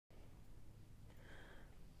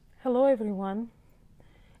Hello everyone.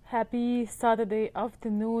 Happy Saturday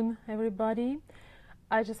afternoon, everybody.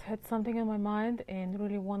 I just had something on my mind and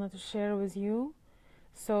really wanted to share with you.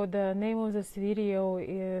 So the name of this video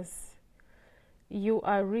is You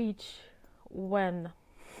Are Rich When.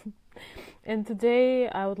 And today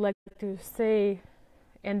I would like to say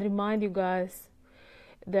and remind you guys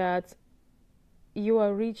that you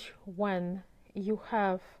are rich when you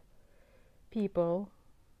have people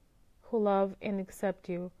who love and accept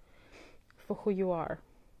you for who you are.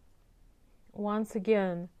 Once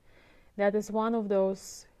again, that is one of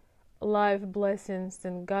those life blessings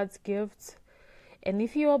and God's gifts. And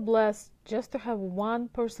if you are blessed just to have one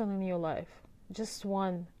person in your life, just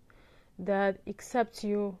one, that accepts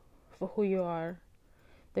you for who you are,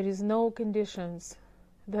 there is no conditions,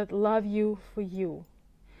 that love you for you,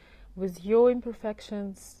 with your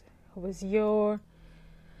imperfections, with your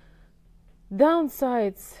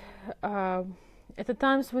downsides, at the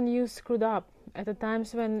times when you screwed up, at the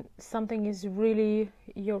times when something is really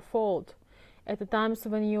your fault, at the times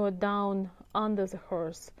when you are down under the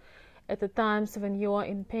horse, at the times when you are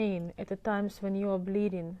in pain, at the times when you are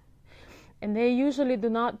bleeding. And they usually do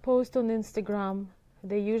not post on Instagram.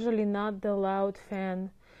 They're usually not the loud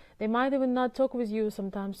fan. They might even not talk with you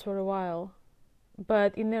sometimes for a while.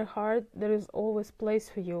 But in their heart, there is always place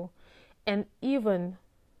for you. And even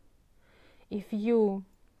if you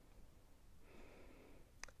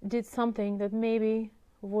did something that maybe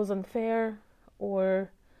was unfair, or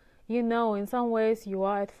in some ways you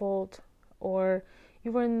are at fault, or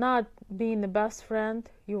you were not being the best friend,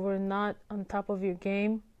 you were not on top of your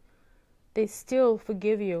game, they still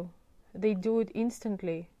forgive you. They do it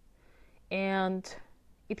instantly, and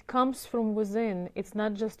it comes from within. It's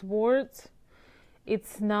not just words,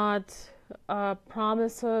 it's not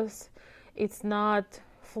promises, it's not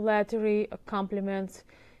flattery or compliments.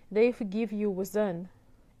 They forgive you within.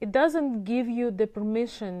 It doesn't give you the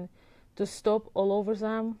permission to stop all over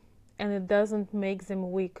them, and it doesn't make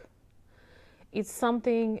them weak. It's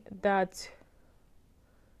something that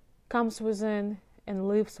comes within and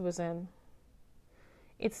lives within.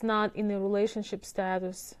 It's not in a relationship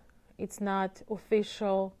status, it's not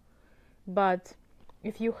official, but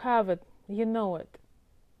if you have it, you know it.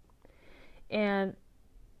 And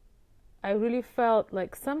I really felt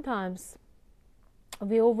like sometimes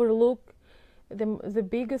we overlook the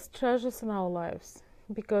biggest treasures in our lives,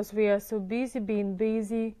 because we are so busy being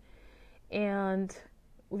busy, and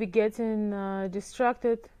we getting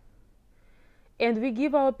distracted, and we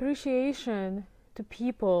give our appreciation to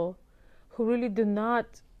people who really do not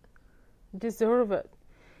deserve it.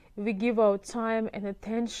 We give our time and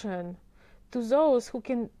attention to those who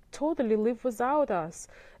can totally live without us,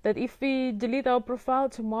 that if we delete our profile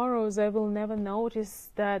tomorrow, they will never notice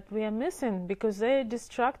that we are missing, because they're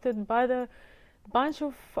distracted by the bunch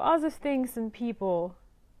of other things and people.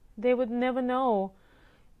 They would never know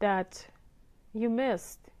that you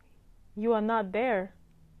missed, you are not there.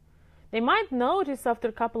 They might notice after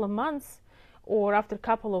a couple of months, or after a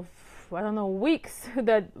couple of weeks,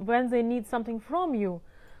 that when they need something from you,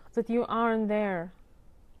 that you aren't there.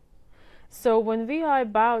 So when we are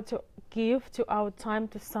about to give to our time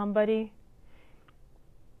to somebody,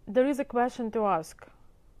 there is a question to ask.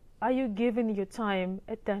 Are you giving your time,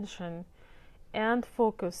 attention, and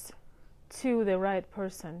focus to the right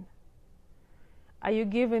person? Are you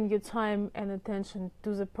giving your time and attention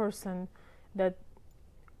to the person that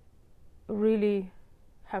really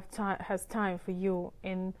has time for you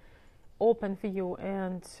and open for you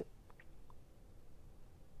and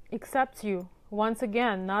accepts you? Once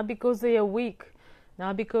again, not because they are weak,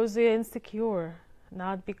 not because they are insecure,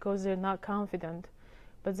 not because they're not confident,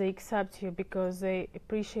 but they accept you because they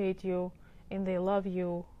appreciate you and they love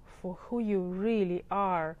you for who you really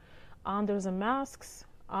are, under the masks,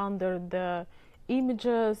 under the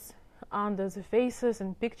images, under the faces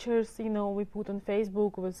and pictures we put on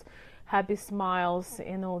Facebook with happy smiles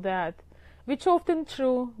and all that, which often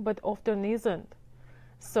true but often isn't.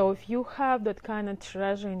 So if you have that kind of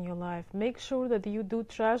treasure in your life, make sure that you do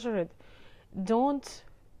treasure it. Don't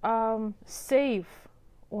save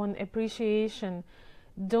on appreciation.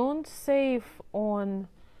 Don't save on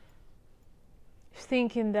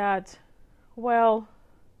thinking that, well,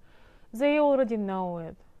 they already know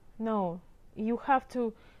it. No, you have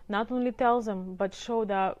to not only tell them, but show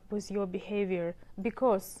that with your behavior,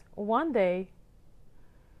 because one day,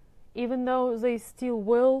 even though they still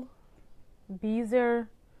will be there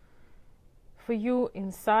for you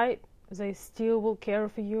inside, they still will care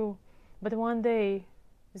for you, but one day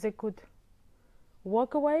they could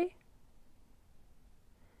walk away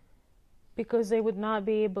because they would not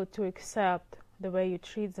be able to accept the way you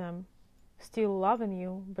treat them still loving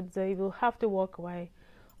you, but they will have to walk away.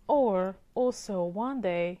 Or also one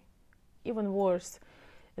day, even worse,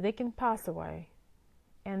 they can pass away,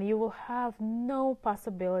 and you will have no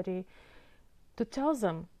possibility to tell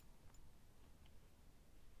them.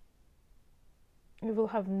 You will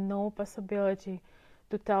have no possibility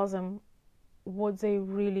to tell them what they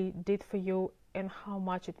really did for you and how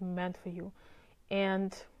much it meant for you.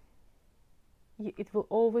 And it will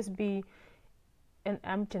always be an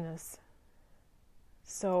emptiness.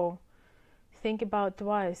 So think about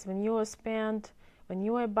twice when you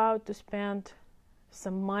are about to spend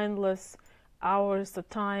some mindless hours of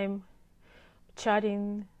time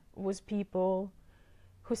chatting with people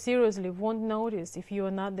who seriously won't notice if you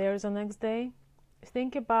are not there the next day.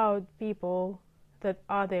 Think about people that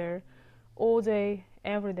are there all day,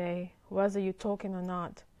 every day, whether you're talking or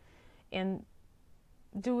not, and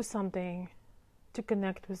do something to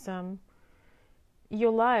connect with them.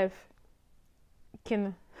 Your life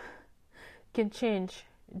can change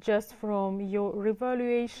just from your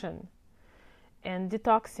revaluation and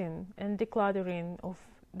detoxing and decluttering of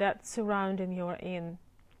that surrounding you're in.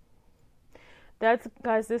 That's,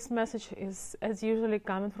 guys, this message is as usually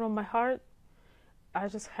coming from my heart. I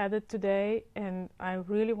just had it today, and I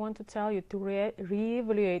really want to tell you to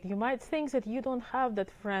reevaluate. You might think that you don't have that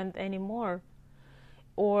friend anymore,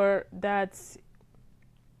 or that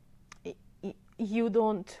you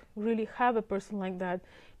don't really have a person like that,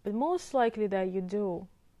 but most likely that you do.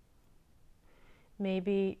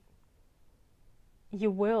 Maybe you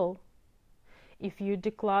will if you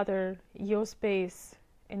declutter your space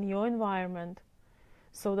and your environment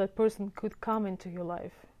so that person could come into your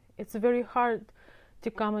life. It's very hard to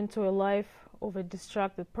come into a life of a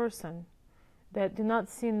distracted person that do not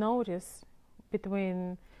see a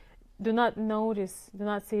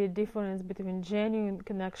difference between genuine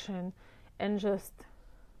connection and just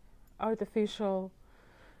artificial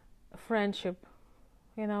friendship.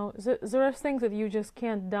 There are things that you just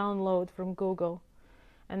can't download from Google,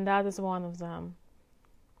 and that is one of them.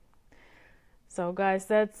 So guys,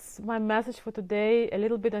 that's my message for today. A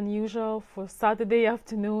little bit unusual for Saturday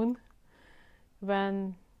afternoon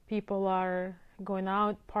when people are going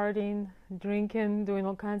out, partying, drinking, doing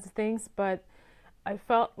all kinds of things, but I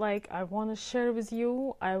felt like I want to share with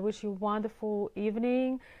you. I wish you a wonderful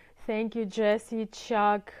evening. Thank you, Jesse,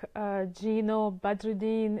 Chuck, Gino,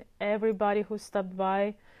 Badruddin, everybody who stopped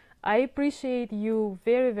by. I appreciate you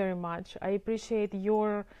very, very much. I appreciate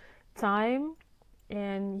your time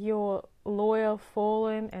and your loyal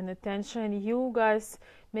following and attention. You guys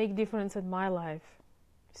make difference in my life.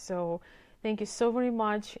 So thank you so very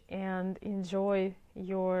much, and enjoy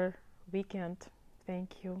your weekend.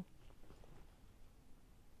 Thank you.